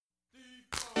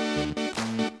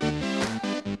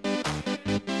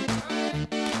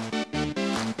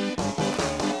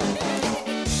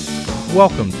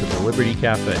Welcome to the Liberty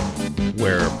Cafe,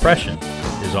 where oppression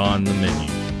is on the menu.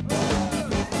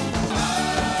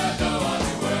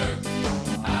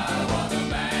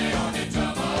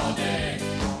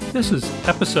 This is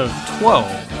episode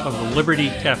 12 of the Liberty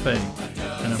Cafe,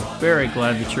 and I'm very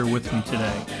glad that you're with me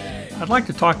today. I'd like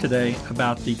to talk today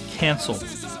about the cancel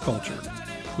culture.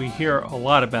 We hear a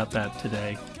lot about that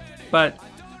today, but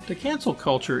the cancel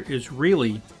culture is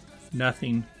really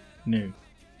nothing new.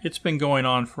 It's been going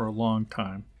on for a long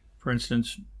time. For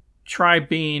instance, try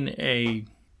being a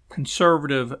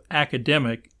conservative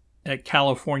academic at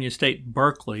California State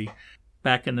Berkeley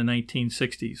back in the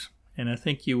 1960s, and I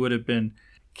think you would have been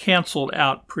canceled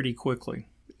out pretty quickly.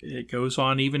 It goes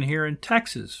on even here in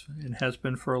Texas and has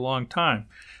been for a long time.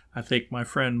 I think my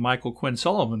friend Michael Quinn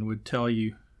Sullivan would tell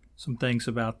you some things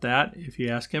about that if you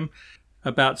ask him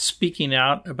about speaking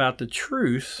out about the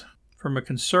truth from a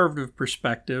conservative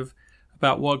perspective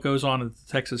about what goes on at the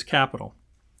Texas Capitol.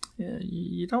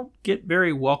 You don't get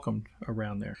very welcomed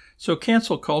around there. So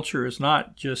cancel culture is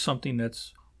not just something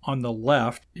that's on the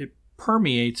left. It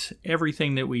permeates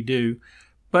everything that we do,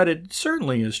 but it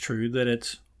certainly is true that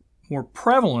it's more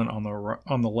prevalent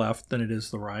on the left than it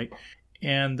is the right.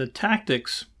 And the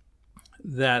tactics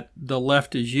that the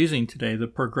left is using today, the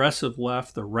progressive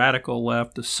left, the radical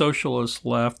left, the socialist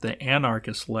left, the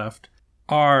anarchist left,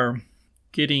 are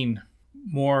getting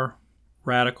more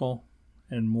radical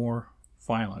and more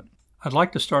violent. I'd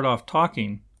like to start off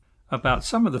talking about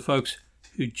some of the folks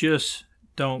who just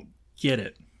don't get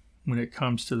it when it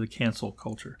comes to the cancel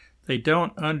culture. They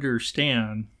don't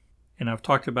understand, and I've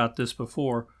talked about this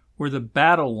before, where the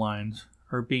battle lines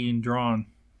are being drawn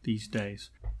these days.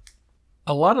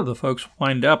 A lot of the folks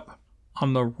wind up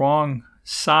on the wrong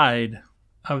side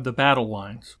of the battle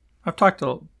lines. I've talked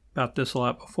about this a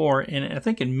lot before, and I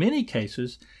think in many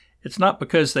cases, it's not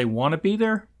because they want to be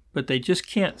there, but they just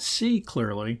can't see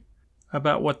clearly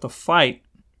about what the fight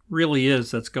really is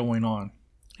that's going on.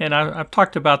 And I've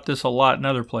talked about this a lot in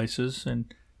other places,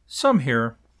 and some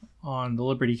here on the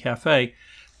Liberty Cafe,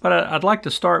 but I'd like to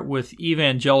start with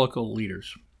evangelical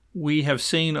leaders. We have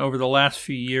seen over the last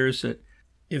few years that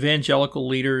evangelical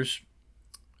leaders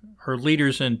or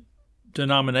leaders in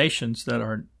denominations that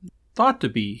are thought to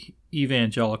be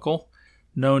evangelical,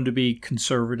 known to be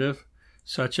conservative,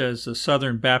 such as the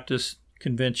Southern Baptist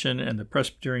Convention and the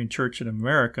Presbyterian Church in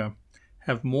America,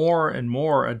 have more and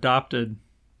more adopted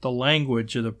the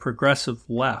language of the progressive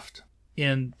left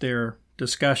in their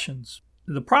discussions.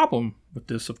 The problem with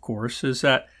this, of course, is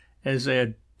that as they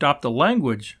adopt the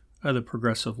language of the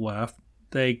progressive left,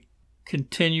 they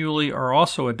continually are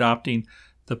also adopting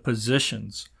the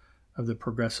positions of the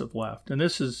progressive left. And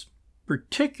this is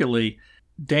particularly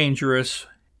dangerous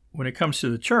when it comes to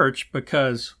the church,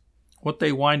 because what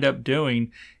they wind up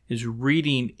doing is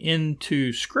reading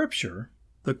into Scripture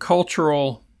the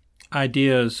cultural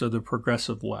ideas of the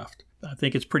progressive left. I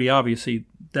think it's pretty obvious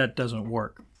that doesn't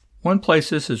work. One place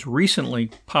this has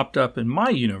recently popped up in my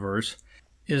universe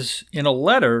is in a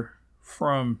letter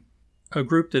from a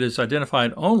group that is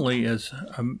identified only as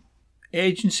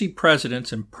agency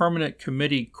presidents and permanent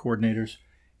committee coordinators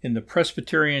in the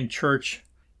Presbyterian Church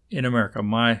in America,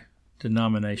 my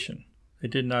denomination. They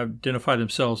didn't identify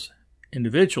themselves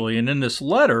individually, and in this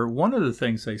letter, one of the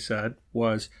things they said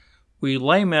was, "We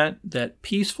lament that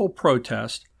peaceful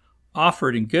protests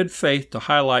offered in good faith to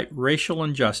highlight racial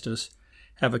injustice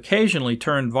have occasionally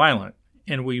turned violent,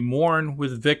 and we mourn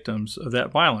with victims of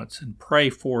that violence and pray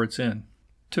for its end."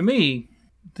 To me,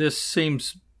 this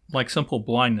seems like simple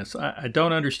blindness. I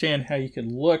don't understand how you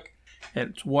can look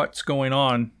at what's going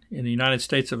on in the United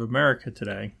States of America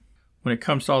today when it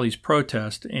comes to all these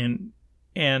protests and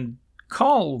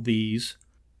call these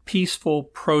peaceful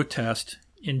protests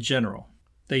in general.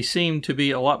 They seem to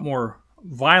be a lot more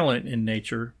violent in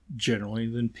nature generally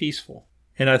than peaceful.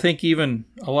 And I think even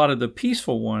a lot of the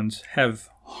peaceful ones have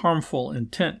harmful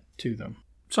intent to them.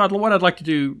 So what I'd like to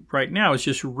do right now is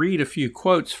just read a few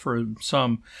quotes from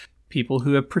some people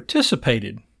who have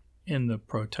participated in the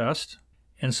protest,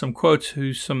 and some quotes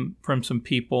from some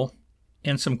people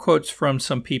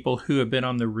who have been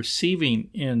on the receiving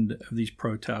end of these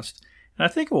protests. And I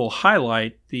think it will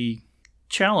highlight the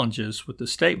challenges with the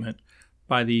statement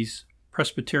by these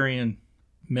Presbyterian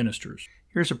ministers.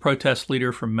 Here's a protest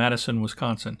leader from Madison,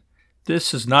 Wisconsin.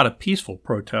 "This is not a peaceful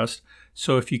protest,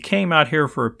 so if you came out here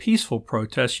for a peaceful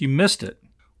protest, you missed it.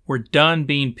 We're done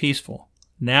being peaceful.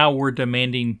 Now we're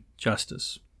demanding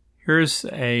justice." Here's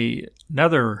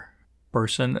another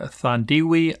person,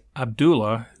 Thandiwe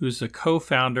Abdullah, who's the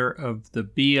co-founder of the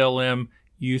BLM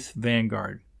Youth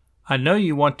Vanguard. "I know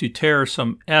you want to tear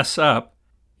some S up.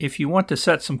 If you want to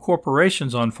set some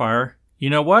corporations on fire, you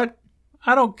know what?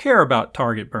 I don't care about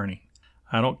Target burning.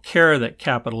 I don't care that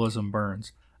capitalism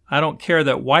burns. I don't care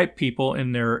that white people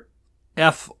in their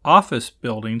F office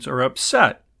buildings are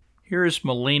upset. Here's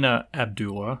Melina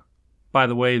Abdullah, by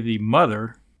the way, the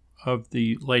mother of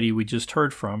the lady we just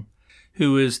heard from,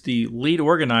 who is the lead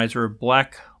organizer of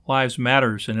Black Lives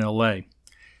Matters in L.A.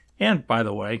 And, by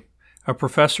the way, a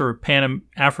professor of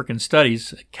Pan-African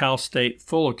Studies at Cal State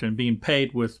Fullerton being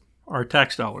paid with our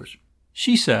tax dollars.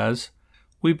 She says,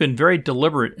 "We've been very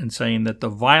deliberate in saying that the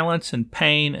violence and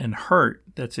pain and hurt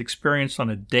that's experienced on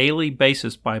a daily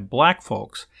basis by black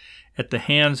folks at the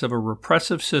hands of a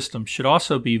repressive system should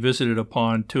also be visited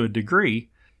upon to a degree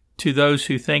to those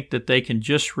who think that they can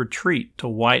just retreat to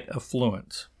white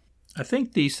affluence." I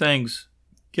think these things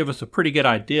give us a pretty good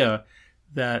idea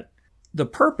that the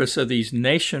purpose of these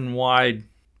nationwide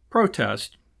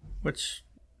protests, which,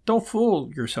 don't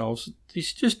fool yourselves,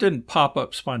 these just didn't pop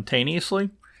up spontaneously.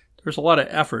 There's a lot of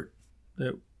effort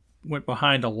that went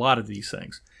behind a lot of these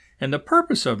things. And the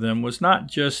purpose of them was not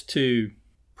just to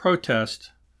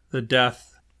protest the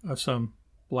death of some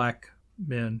black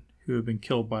men who have been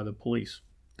killed by the police.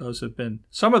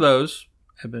 Some of those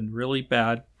have been really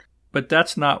bad, but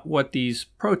that's not what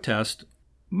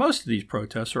most of these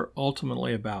protests are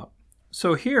ultimately about.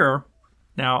 So here,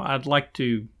 now I'd like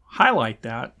to highlight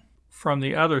that from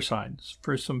the other side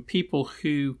for some people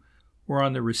who were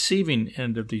on the receiving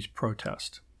end of these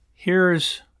protests.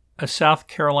 Here's a South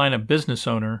Carolina business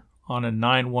owner on a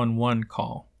 911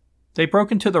 call. "They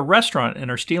broke into the restaurant and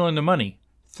are stealing the money.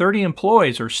 30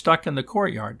 employees are stuck in the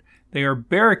courtyard. They are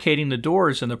barricading the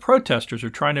doors and the protesters are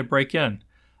trying to break in.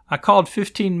 I called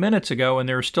 15 minutes ago and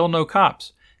there are still no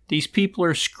cops. These people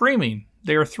are screaming.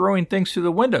 They are throwing things through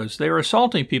the windows. They are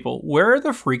assaulting people. Where are the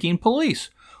freaking police?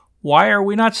 Why are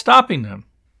we not stopping them?"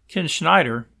 Ken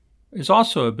Schneider is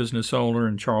also a business owner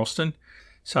in Charleston,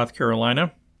 South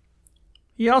Carolina.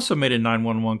 He also made a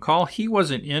 911 call. He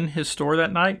wasn't in his store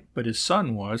that night, but his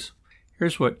son was.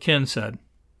 Here's what Ken said.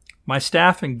 "My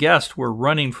staff and guests were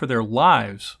running for their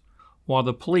lives while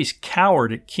the police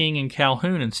cowered at King and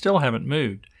Calhoun and still haven't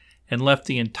moved and left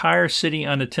the entire city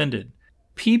unattended.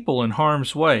 People in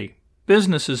harm's way.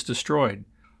 Businesses destroyed.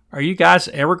 Are you guys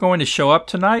ever going to show up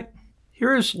tonight?"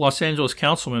 Here is Los Angeles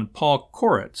Councilman Paul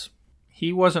Koretz.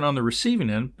 He wasn't on the receiving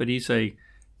end, but he's a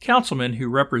councilman who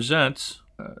represents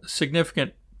a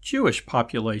significant Jewish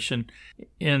population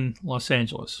in Los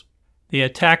Angeles. "The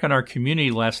attack on our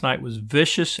community last night was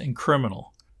vicious and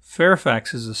criminal.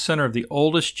 Fairfax is the center of the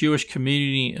oldest Jewish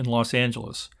community in Los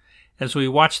Angeles. As we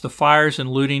watched the fires and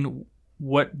looting,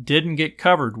 what didn't get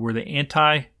covered were the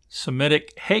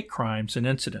anti-Semitic hate crimes and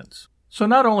incidents." So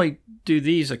not only do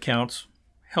these accounts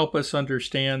help us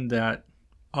understand that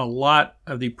a lot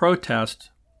of the protests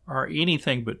are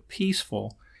anything but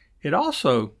peaceful, it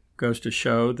also goes to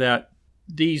show that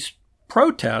these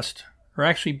protests are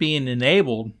actually being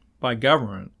enabled by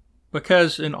government,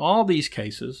 because in all these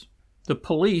cases, the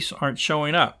police aren't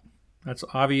showing up. That's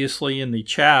obviously in the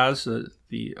Chaz,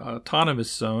 the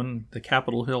autonomous zone, the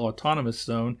Capitol Hill autonomous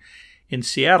zone in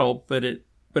Seattle, but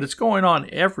it's going on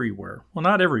everywhere. Well,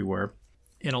 not everywhere,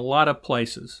 in a lot of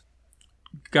places.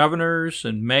 Governors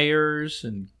and mayors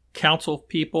and council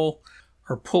people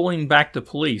are pulling back the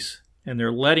police, and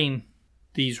they're letting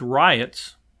these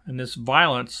riots and this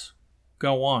violence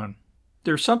go on.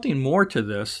 There's something more to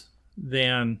this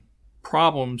than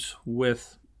problems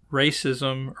with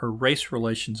racism or race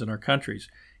relations in our countries.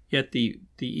 Yet the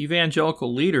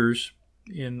evangelical leaders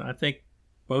in, I think,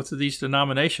 both of these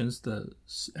denominations, the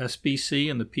SBC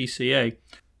and the PCA,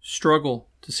 struggle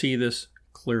to see this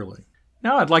clearly.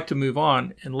 Now I'd like to move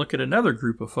on and look at another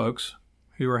group of folks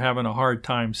who are having a hard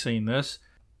time seeing this,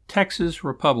 Texas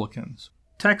Republicans.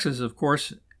 Texas, of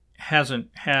course, hasn't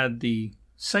had the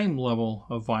same level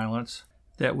of violence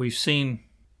that we've seen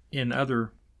in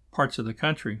other parts of the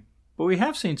country, but we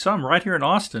have seen some right here in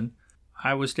Austin.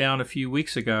 I was down a few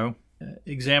weeks ago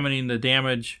examining the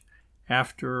damage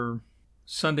after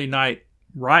Sunday night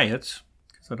riots,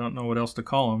 because I don't know what else to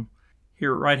call them,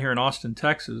 right here in Austin,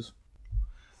 Texas.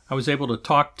 I was able to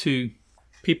talk to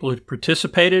people who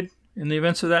participated in the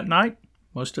events of that night.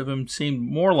 Most of them seemed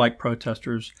more like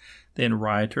protesters than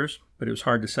rioters, but it was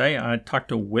hard to say. I talked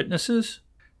to witnesses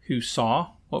who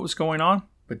saw what was going on,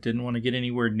 but didn't want to get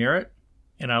anywhere near it.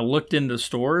 And I looked into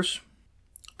stores,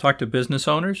 talked to business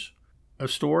owners of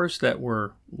stores that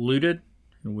were looted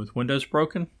and with windows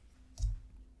broken.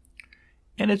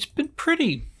 And it's been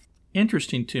pretty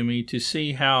interesting to me to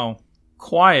see how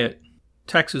quiet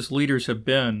Texas leaders have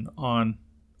been on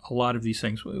a lot of these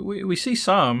things. We see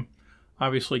some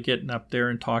obviously getting up there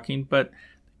and talking, but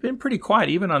they've been pretty quiet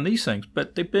even on these things.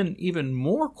 But they've been even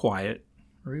more quiet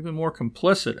or even more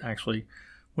complicit, actually,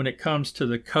 when it comes to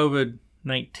the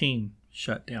COVID-19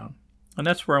 shutdown. And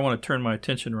that's where I want to turn my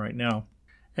attention right now.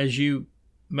 As you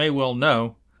may well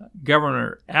know,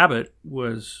 Governor Abbott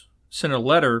was sent a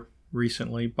letter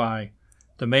recently by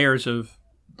the mayors of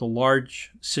the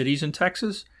large cities in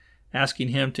Texas asking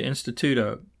him to institute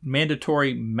a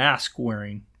mandatory mask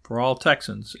wearing for all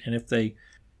Texans. And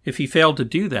if he failed to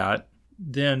do that,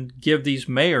 then give these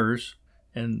mayors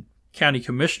and county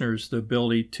commissioners the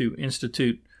ability to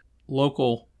institute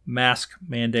local mask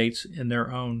mandates in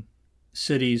their own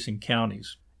cities and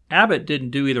counties. Abbott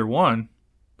didn't do either one,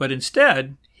 but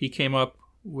instead he came up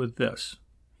with this.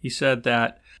 He said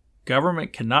that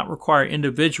government cannot require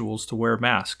individuals to wear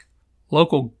masks.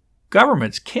 Local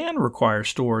governments can require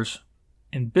stores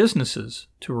and businesses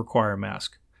to require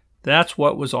masks. That's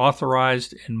what was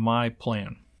authorized in my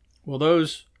plan. Well,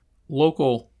 those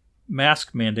local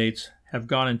mask mandates have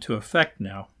gone into effect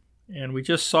now. And we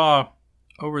just saw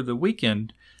over the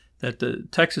weekend that the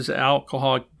Texas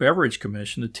Alcoholic Beverage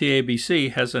Commission, the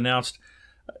TABC, has announced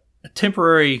a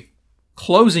temporary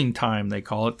closing time, they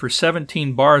call it, for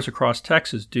 17 bars across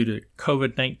Texas due to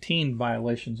COVID-19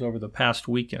 violations over the past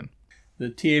weekend. The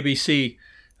TABC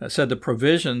said the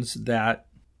provisions that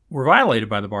were violated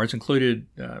by the bars included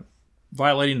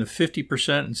violating the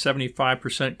 50% and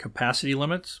 75% capacity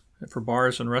limits for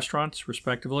bars and restaurants,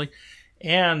 respectively,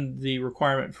 and the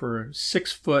requirement for a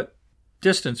 6-foot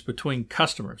distance between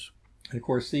customers. And of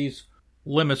course, these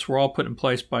limits were all put in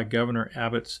place by Governor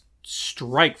Abbott's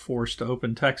strike force to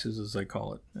open Texas, as they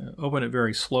call it. Open it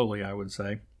very slowly, I would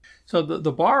say. So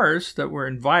the bars that were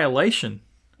in violation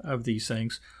of these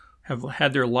things have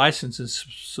had their licenses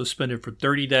suspended for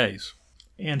 30 days.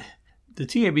 And the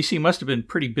TABC must have been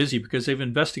pretty busy because they've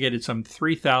investigated some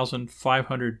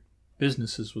 3,500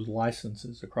 businesses with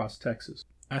licenses across Texas.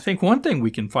 I think one thing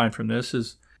we can find from this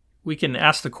is we can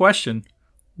ask the question,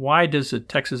 why does the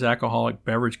Texas Alcoholic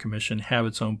Beverage Commission have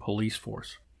its own police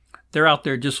force? They're out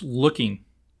there just looking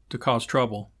to cause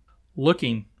trouble,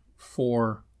 looking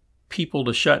for people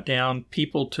to shut down,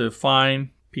 people to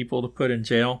fine, people to put in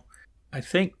jail. I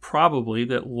think probably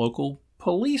that local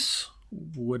police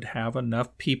would have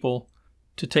enough people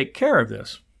to take care of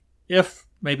this if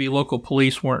maybe local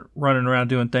police weren't running around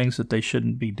doing things that they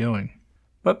shouldn't be doing.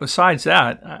 But besides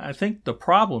that, I think the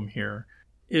problem here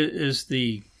is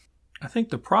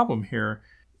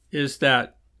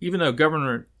that even though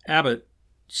Governor Abbott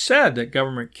said that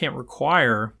government can't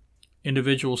require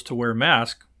individuals to wear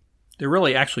masks, they're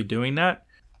really actually doing that,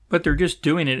 but they're just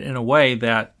doing it in a way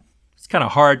that it's kind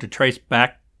of hard to trace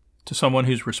back to someone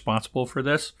who's responsible for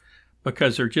this,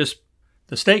 because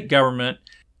the state government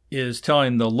is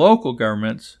telling the local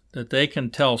governments that they can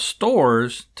tell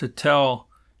stores to tell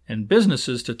and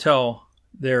businesses to tell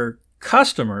their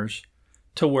customers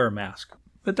to wear masks.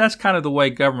 But that's kind of the way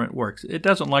government works. It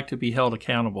doesn't like to be held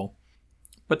accountable,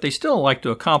 but they still like to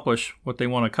accomplish what they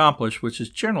want to accomplish, which is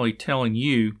generally telling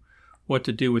you what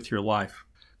to do with your life.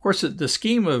 Of course, the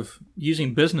scheme of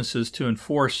using businesses to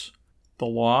enforce the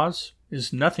laws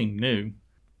is nothing new.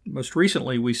 Most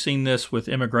recently, we've seen this with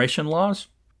immigration laws.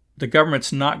 The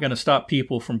government's not going to stop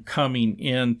people from coming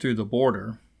in through the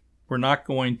border. We're not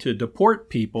going to deport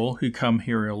people who come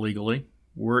here illegally.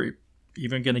 We're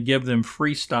even going to give them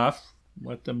free stuff,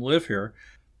 let them live here.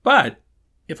 But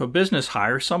if a business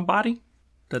hires somebody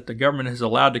that the government has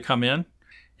allowed to come in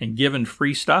and given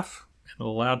free stuff and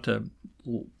allowed to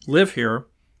live here,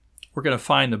 we're going to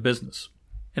fine the business.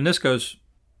 And this goes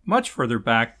much further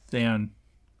back than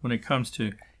when it comes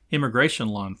to immigration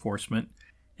law enforcement.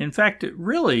 In fact, it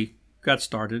really got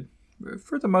started,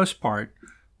 for the most part,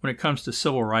 when it comes to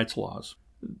civil rights laws.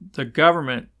 The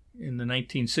government in the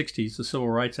 1960s, the Civil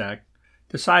Rights Act,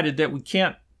 decided that we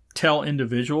can't tell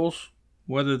individuals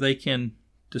whether they can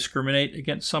discriminate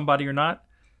against somebody or not.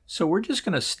 So we're just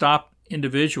going to stop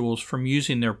individuals from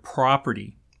using their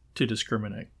property to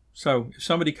discriminate. So if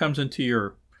somebody comes into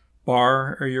your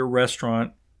bar or your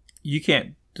restaurant, you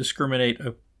can't discriminate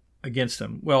against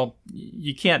them. Well,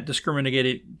 you can't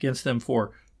discriminate against them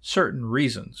for certain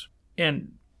reasons.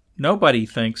 And nobody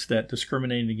thinks that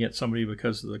discriminating against somebody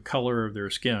because of the color of their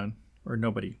skin, or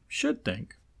nobody should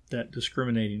think that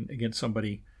discriminating against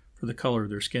somebody for the color of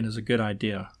their skin is a good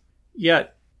idea.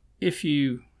 Yet, if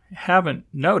you haven't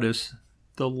noticed,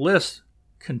 the list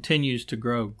continues to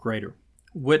grow greater.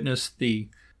 Witness the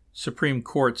Supreme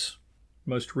Court's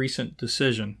most recent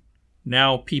decision.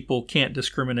 Now people can't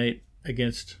discriminate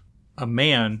against a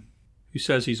man who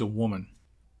says he's a woman.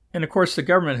 And of course, the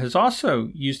government has also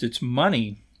used its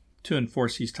money to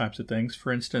enforce these types of things.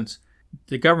 For instance,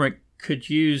 the government could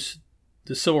use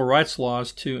the civil rights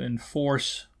laws to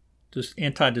enforce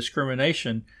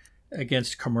anti-discrimination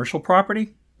against commercial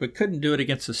property, but couldn't do it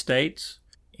against the states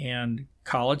and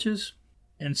colleges.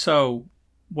 And so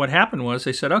what happened was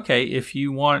they said, okay, if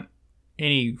you want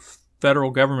any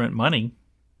federal government money,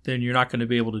 then you're not going to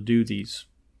be able to do these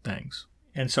things.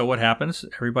 And so what happens?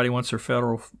 Everybody wants their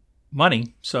federal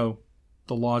money, so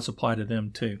the laws apply to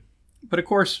them too. But of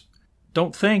course,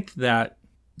 don't think that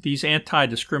these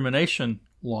anti-discrimination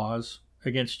laws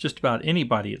against just about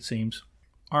anybody, it seems,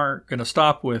 aren't going to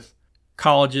stop with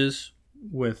colleges,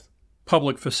 with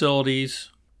public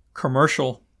facilities,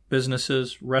 commercial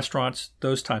businesses, restaurants,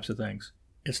 those types of things.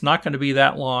 It's not going to be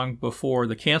that long before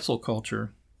the cancel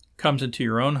culture comes into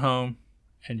your own home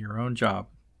and your own job.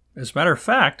 As a matter of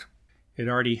fact, it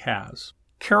already has.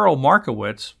 Carol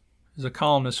Markowitz is a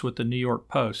columnist with the New York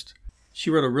Post. She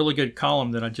wrote a really good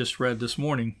column that I just read this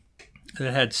morning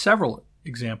that had several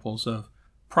examples of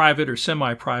private or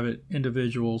semi-private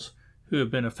individuals who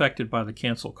have been affected by the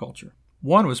cancel culture.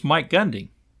 One was Mike Gundy.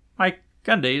 Mike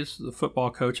Gundy is the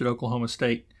football coach at Oklahoma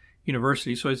State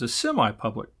University, so he's a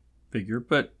semi-public figure,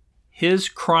 but his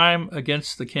crime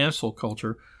against the cancel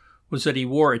culture was that he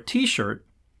wore a T-shirt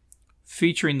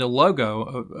featuring the logo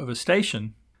of a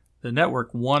station, the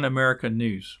network One America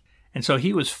News. And so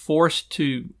he was forced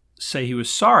to say he was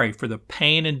sorry for the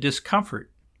pain and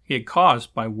discomfort he had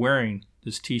caused by wearing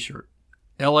this T-shirt.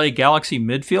 LA Galaxy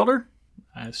midfielder,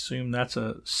 I assume that's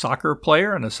a soccer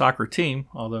player and a soccer team,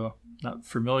 although I'm not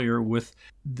familiar with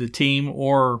the team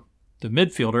or the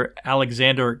midfielder,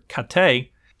 Alexander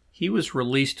Kate. He was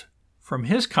released from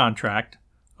his contract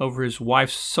over his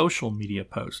wife's social media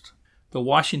post. The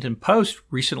Washington Post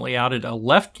recently outed a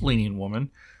left-leaning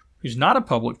woman who's not a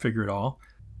public figure at all,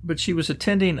 but she was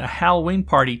attending a Halloween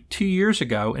party 2 years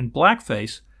ago in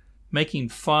blackface, making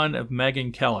fun of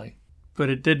Megyn Kelly. But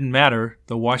it didn't matter.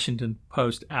 The Washington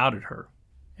Post outed her,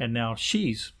 and now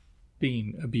she's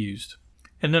being abused.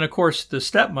 And then, of course, the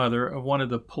stepmother of one of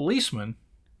the policemen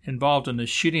involved in the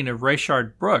shooting of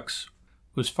Rayshard Brooks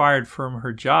was fired from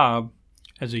her job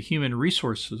as a human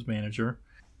resources manager.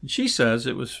 And she says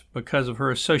it was because of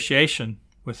her association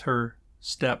with her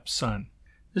stepson.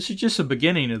 This is just the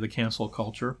beginning of the cancel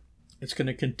culture. It's going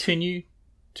to continue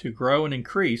to grow and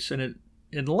increase, and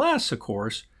unless, of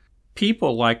course,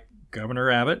 people like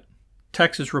Governor Abbott,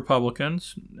 Texas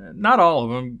Republicans, not all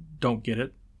of them don't get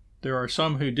it. There are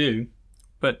some who do,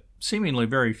 but seemingly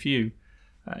very few,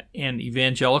 and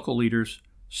evangelical leaders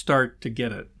start to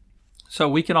get it. So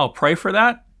we can all pray for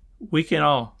that. We can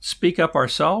all speak up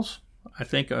ourselves. I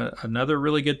think another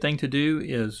really good thing to do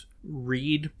is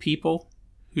read people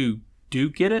who do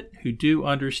get it, who do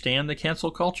understand the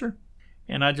cancel culture.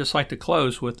 And I'd just like to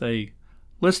close with a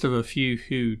list of a few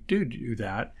who do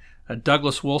that.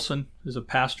 Douglas Wilson is a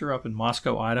pastor up in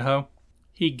Moscow, Idaho.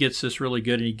 He gets this really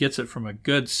good, and he gets it from a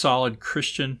good, solid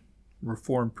Christian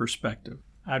Reformed perspective.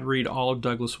 I'd read all of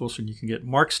Douglas Wilson you can get.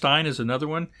 Mark Steyn is another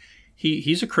one.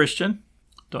 He's a Christian.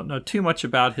 Don't know too much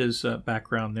about his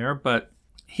background there, but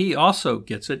he also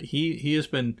gets it. He has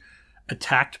been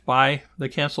attacked by the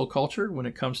cancel culture when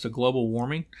it comes to global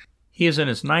warming. He is in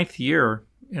his 9th year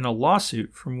in a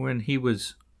lawsuit from when he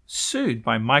was sued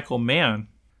by Michael Mann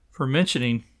for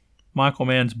mentioning Michael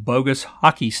Mann's bogus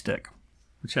hockey stick,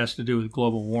 which has to do with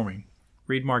global warming.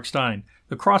 Read Mark Steyn.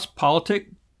 The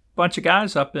cross-politic bunch of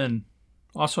guys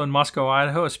also in Moscow,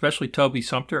 Idaho, especially Toby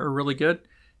Sumpter, are really good.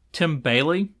 Tim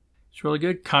Bailey is really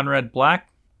good. Conrad Black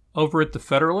over at The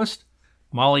Federalist.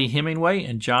 Molly Hemingway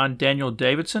and John Daniel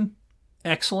Davidson,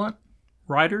 excellent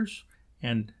writers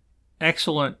and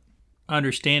excellent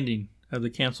understanding of the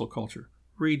cancel culture.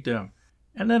 Read them.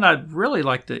 And then I'd really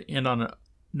like to end on a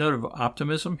note of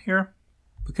optimism here,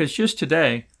 because just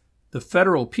today, the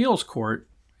Federal Appeals Court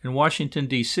in Washington,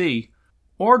 D.C.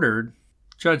 ordered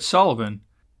Judge Sullivan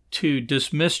to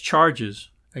dismiss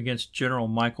charges against General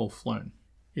Michael Flynn.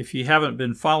 If you haven't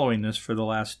been following this for the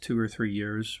last 2 or 3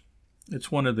 years,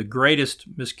 it's one of the greatest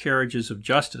miscarriages of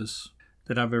justice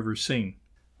that I've ever seen.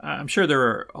 I'm sure there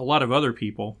are a lot of other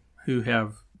people who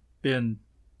have been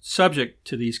subject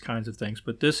to these kinds of things,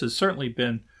 but this has certainly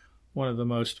been one of the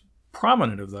most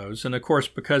prominent of those. And of course,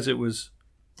 because it was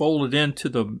folded into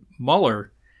the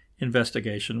Mueller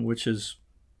investigation, which has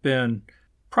been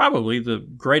probably the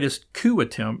greatest coup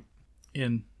attempt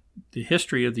in the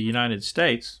history of the United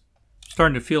States,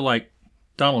 starting to feel like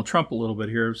Donald Trump a little bit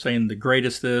here, saying the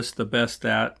greatest this, the best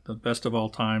that, the best of all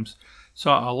times. So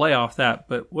I'll lay off that.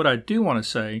 But what I do want to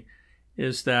say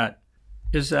is that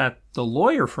the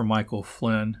lawyer for Michael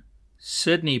Flynn,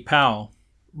 Sidney Powell,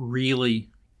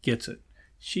 really gets it.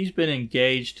 She's been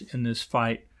engaged in this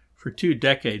fight for 2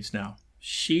 decades now.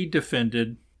 She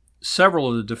defended several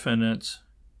of the defendants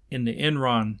in the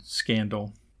Enron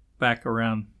scandal back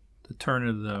around the turn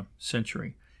of the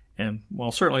century. And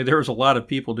while certainly there was a lot of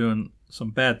people doing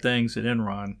some bad things at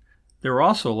Enron, there were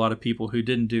also a lot of people who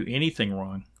didn't do anything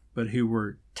wrong, but who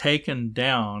were taken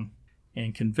down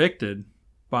and convicted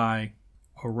by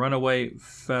a runaway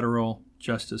federal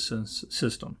justice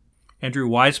system. Andrew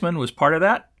Weissmann was part of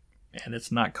that, and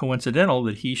it's not coincidental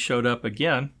that he showed up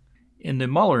again in the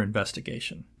Mueller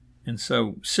investigation. And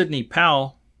so Sidney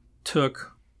Powell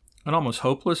took an almost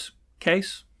hopeless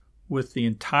case with the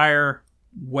entire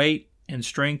weight and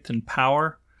strength and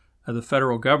power of the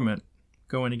federal government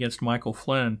going against Michael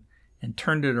Flynn and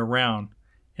turned it around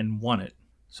and won it.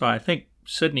 So I think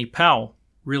Sidney Powell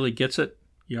really gets it.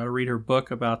 You ought to read her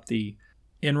book about the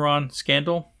Enron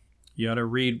scandal. You ought to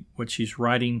read what she's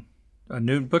writing, a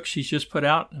new book she's just put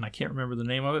out, and I can't remember the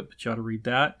name of it, but you ought to read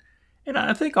that. And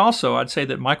I think also I'd say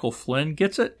that Michael Flynn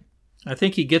gets it. I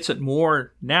think he gets it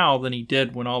more now than he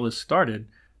did when all this started.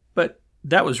 But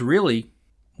that was really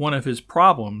one of his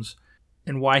problems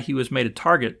and why he was made a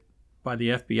target by the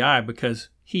FBI, because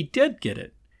he did get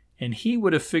it. And he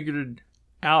would have figured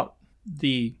out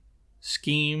the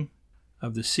scheme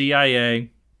of the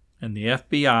CIA and the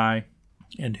FBI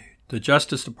and the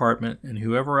Justice Department and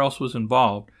whoever else was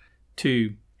involved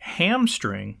to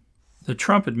hamstring the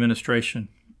Trump administration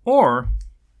or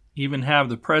even have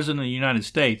the President of the United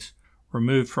States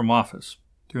removed from office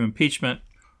through impeachment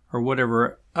or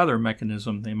whatever other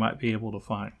mechanism they might be able to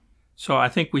find. So I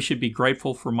think we should be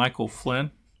grateful for Michael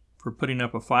Flynn for putting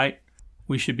up a fight.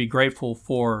 We should be grateful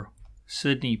for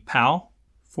Sidney Powell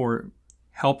for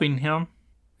helping him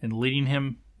and leading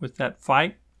him with that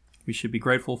fight. We should be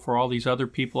grateful for all these other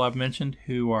people I've mentioned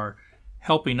who are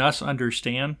helping us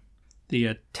understand the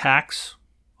attacks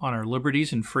on our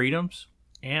liberties and freedoms,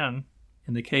 and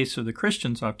in the case of the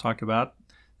Christians I've talked about,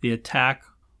 the attack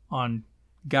on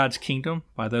God's kingdom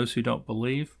by those who don't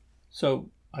believe. So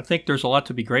I think there's a lot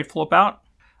to be grateful about.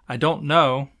 I don't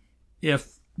know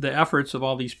if the efforts of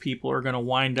all these people are going to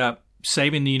wind up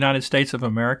saving the United States of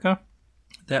America.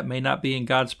 That may not be in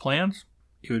God's plans.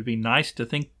 It would be nice to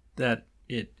think that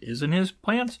it is in his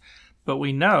plans, but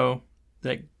we know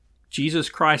that Jesus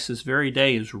Christ this very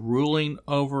day is ruling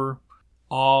over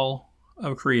all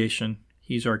of creation.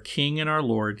 He's our King and our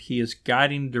Lord. He is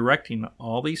guiding, directing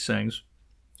all these things.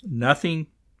 Nothing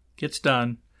gets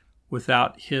done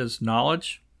without his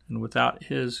knowledge and without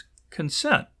his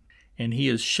consent. And he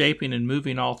is shaping and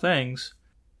moving all things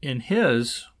in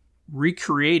his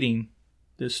recreating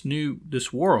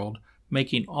this world,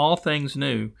 making all things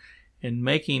new, and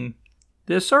making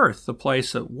this earth the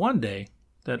place that one day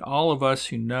that all of us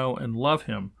who know and love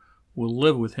him will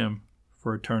live with him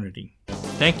for eternity.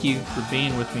 Thank you for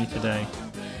being with me today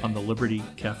on the Liberty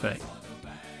Cafe.